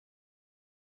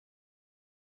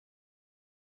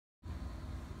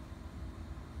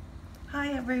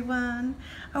Hi everyone.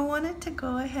 I wanted to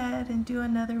go ahead and do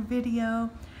another video.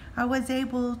 I was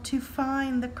able to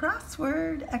find the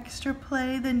crossword extra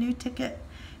play, the new ticket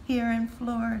here in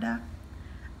Florida.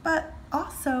 But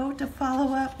also to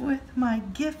follow up with my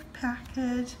gift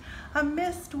package, I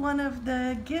missed one of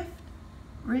the gift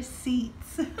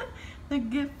receipts, the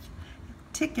gift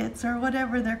tickets or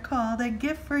whatever they're called, a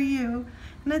gift for you.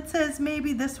 And it says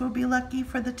maybe this will be lucky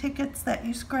for the tickets that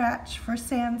you scratch for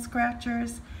Sand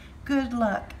Scratchers. Good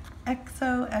luck,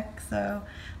 XOXO.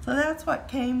 So that's what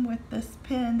came with this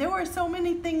pin. There were so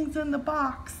many things in the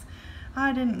box.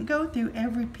 I didn't go through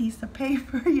every piece of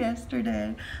paper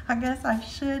yesterday. I guess I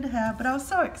should have, but I was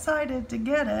so excited to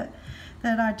get it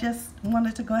that I just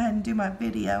wanted to go ahead and do my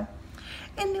video.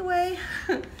 Anyway,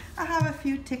 I have a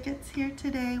few tickets here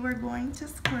today we're going to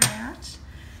scratch,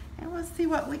 and we'll see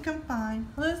what we can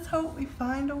find. Let's hope we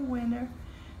find a winner.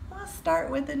 I'll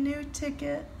start with a new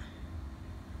ticket.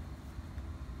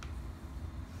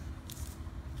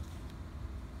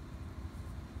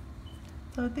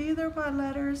 So these are my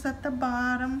letters at the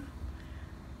bottom.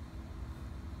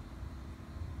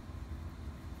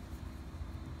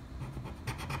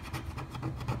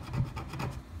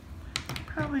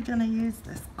 Probably gonna use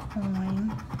this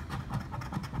coin.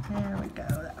 There we go,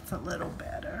 that's a little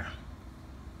better.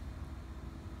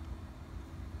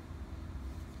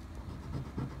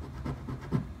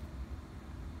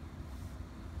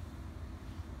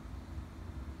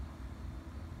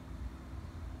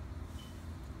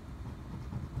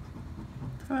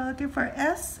 So we're looking for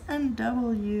S and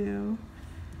W.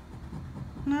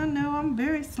 And I know I'm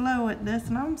very slow at this,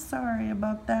 and I'm sorry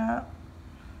about that.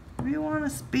 If you want to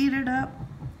speed it up,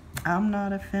 I'm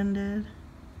not offended.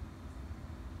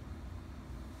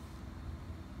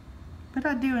 But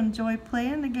I do enjoy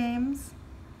playing the games.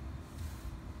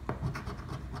 So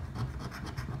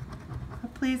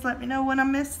please let me know when I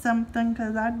miss something,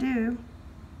 because I do.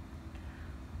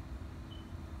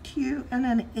 Q and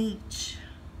an H.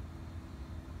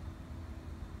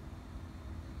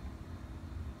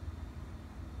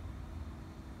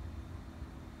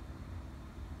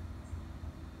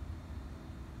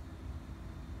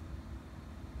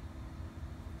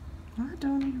 I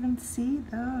don't even see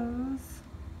those.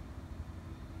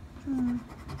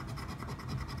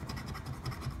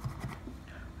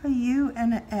 A U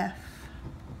and an F.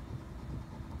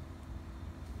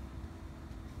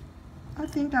 I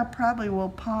think I probably will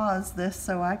pause this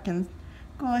so I can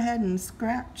go ahead and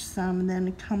scratch some and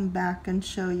then come back and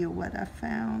show you what I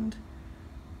found.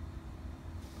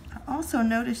 I also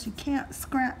noticed you can't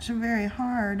scratch very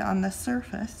hard on the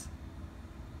surface.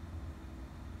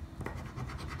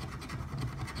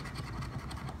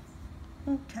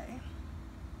 Okay,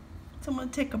 so I'm going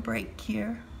to take a break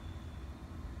here.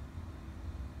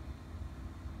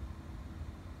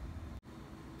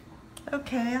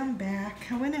 Okay, I'm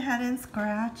back. I went ahead and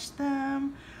scratched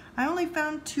them. I only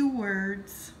found 2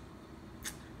 words,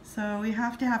 so we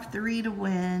have to have 3 to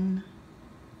win.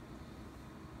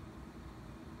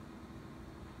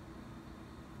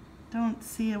 Don't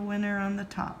see a winner on the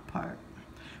top part.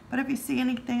 But if you see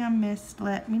anything I missed,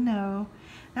 let me know.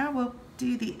 Now we'll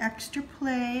do the extra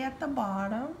play at the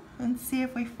bottom and see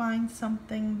if we find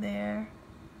something there.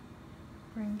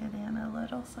 Bring it in a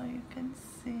little so you can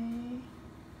see.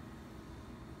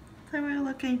 So we're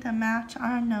looking to match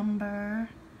our number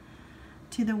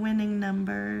to the winning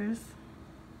numbers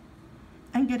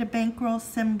and get a bankroll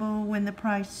symbol when the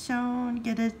price shown,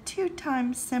 get a 2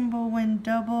 times symbol when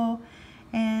double,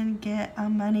 and get a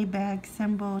money bag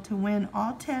symbol to win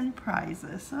all 10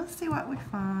 prizes. So let's see what we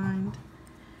find.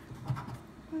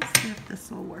 Let's see if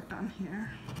this will work on here.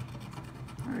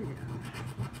 Oh yeah.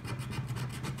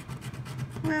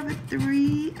 We have a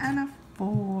 3 and a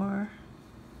 4.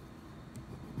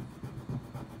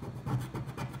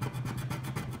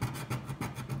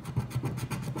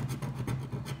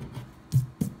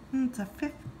 It's a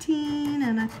 15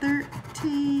 and a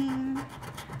 13,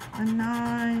 a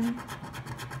 9,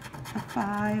 a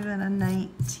 5 and a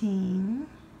 19.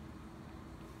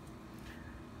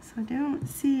 So I don't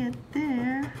see it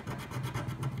there.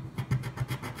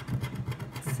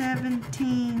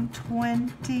 17,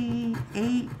 20,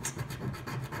 8,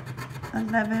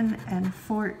 11, and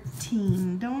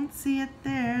 14. Don't see it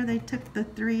there. They took the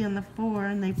 3 and the 4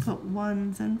 and they put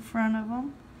 1s in front of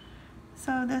them.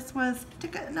 So this was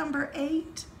ticket number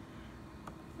 8,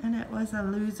 and it was a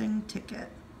losing ticket.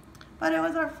 But it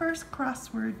was our first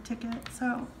crossword ticket,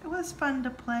 so it was fun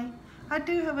to play. I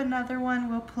do have another one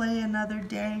we'll play another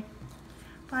day,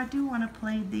 but I do want to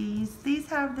play these. These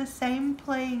have the same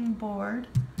playing board,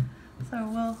 so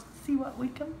we'll see what we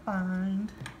can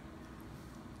find.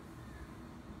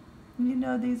 You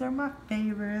know these are my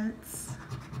favorites.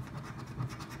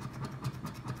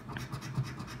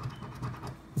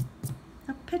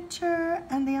 The picture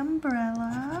and the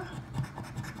umbrella.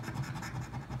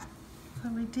 So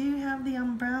we do have the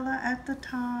umbrella at the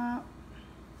top.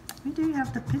 We do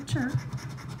have the picture.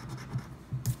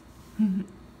 Let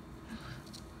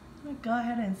me go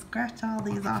ahead and scratch all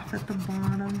these off at the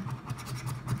bottom.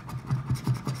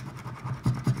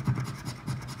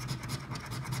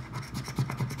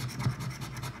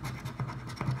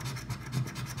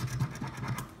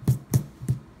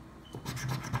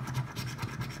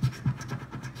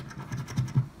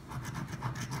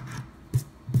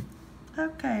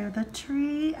 Okay, the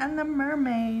tree and the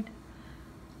mermaid.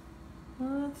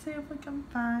 Well, let's see if we can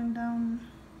find them.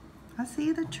 I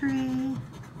see the tree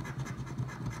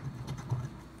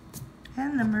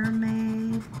and the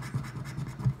mermaid.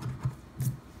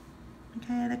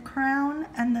 Okay, the crown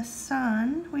and the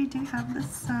sun. We do have the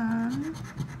sun.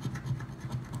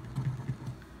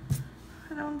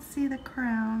 I don't see the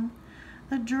crown.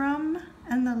 The drum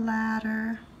and the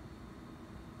ladder.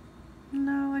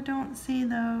 No, I don't see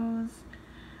those.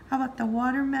 How about the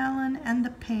watermelon and the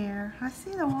pear? I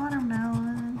see the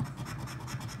watermelon.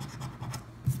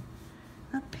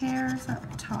 The pear's up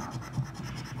top.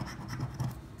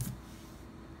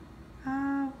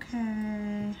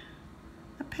 Okay.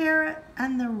 The parrot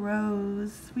and the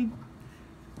rose. We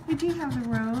do have the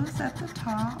rose at the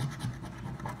top.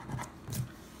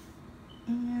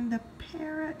 And the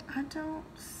parrot, I don't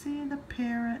see the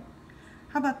parrot.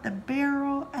 How about the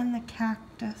barrel and the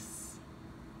cactus?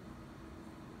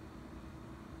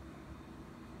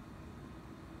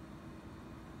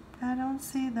 I don't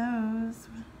see those.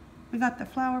 We got the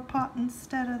flower pot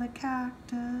instead of the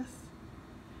cactus.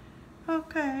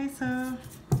 Okay, so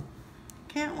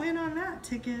can't win on that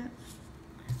ticket.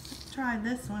 Let's try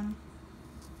this one.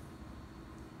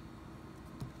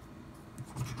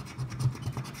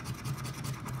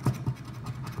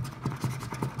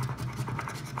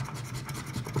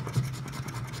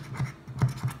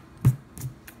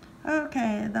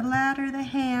 Okay, the ladder, the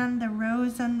hand, the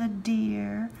rose and the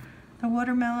deer, the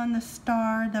watermelon, the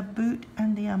star, the boot,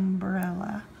 and the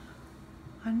umbrella.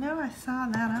 I know I saw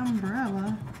that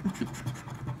umbrella.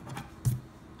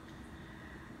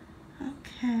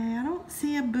 Okay, I don't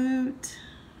see a boot.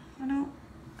 Oh,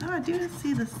 I do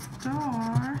see the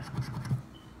star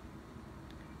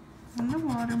and the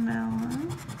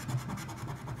watermelon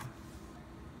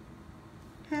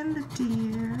and the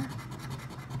deer.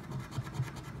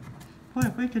 Boy,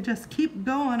 if we could just keep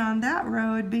going on that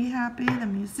road, be happy. The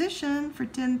musician for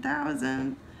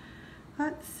 10,000.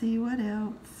 Let's see what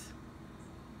else.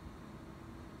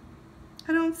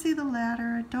 I don't see the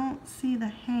ladder. I don't see the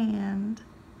hand.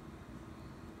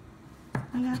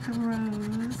 We got the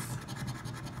rose.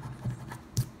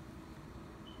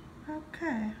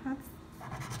 Okay, let's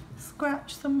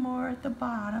scratch some more at the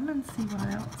bottom and see what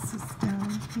else is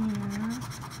down here.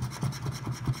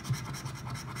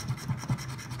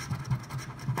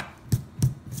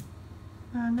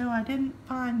 No, I didn't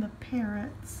find the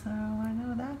parrot, so I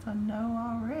know that's a no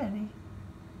already.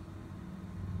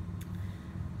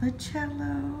 The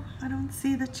cello, I don't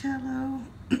see the cello.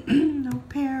 No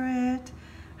parrot.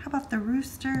 How about the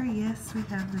rooster? Yes, we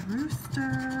have the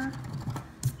rooster.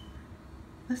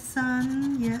 The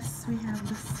sun, yes, we have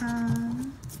the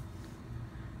sun.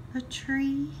 The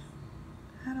tree,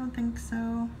 I don't think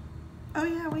so. Oh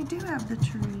yeah, we do have the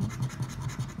tree.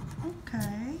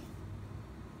 Okay.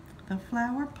 The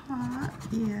flower pot,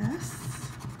 yes.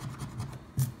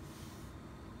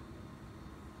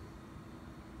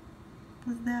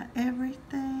 Was that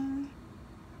everything?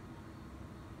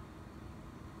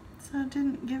 So it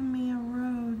didn't give me a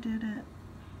row, did it?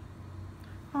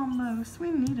 Almost.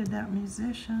 We needed that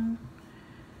musician.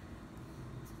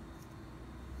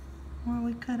 Or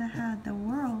we could have had the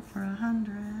whirl for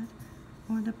 100,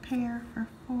 or the pear for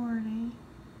 40.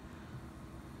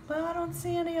 But I don't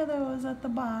see any of those at the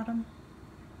bottom.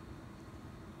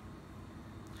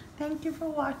 Thank you for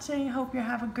watching. Hope you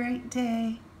have a great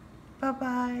day.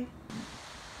 Bye-bye.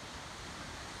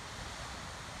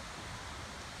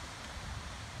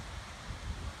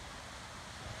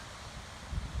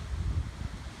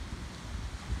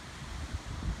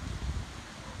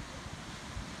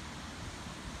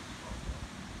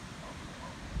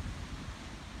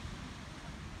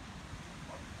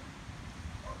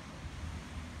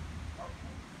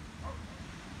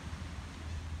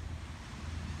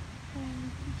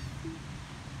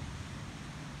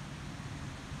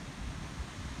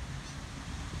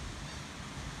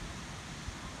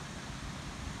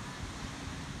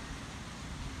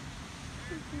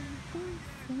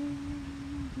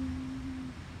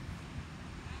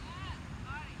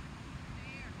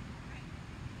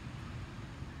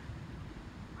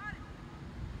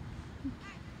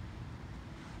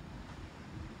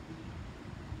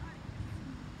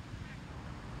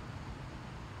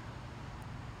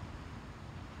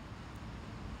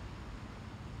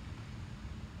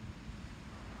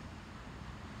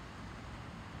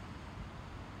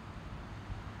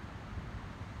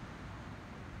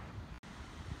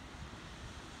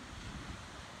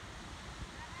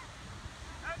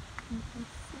 Mm-hmm.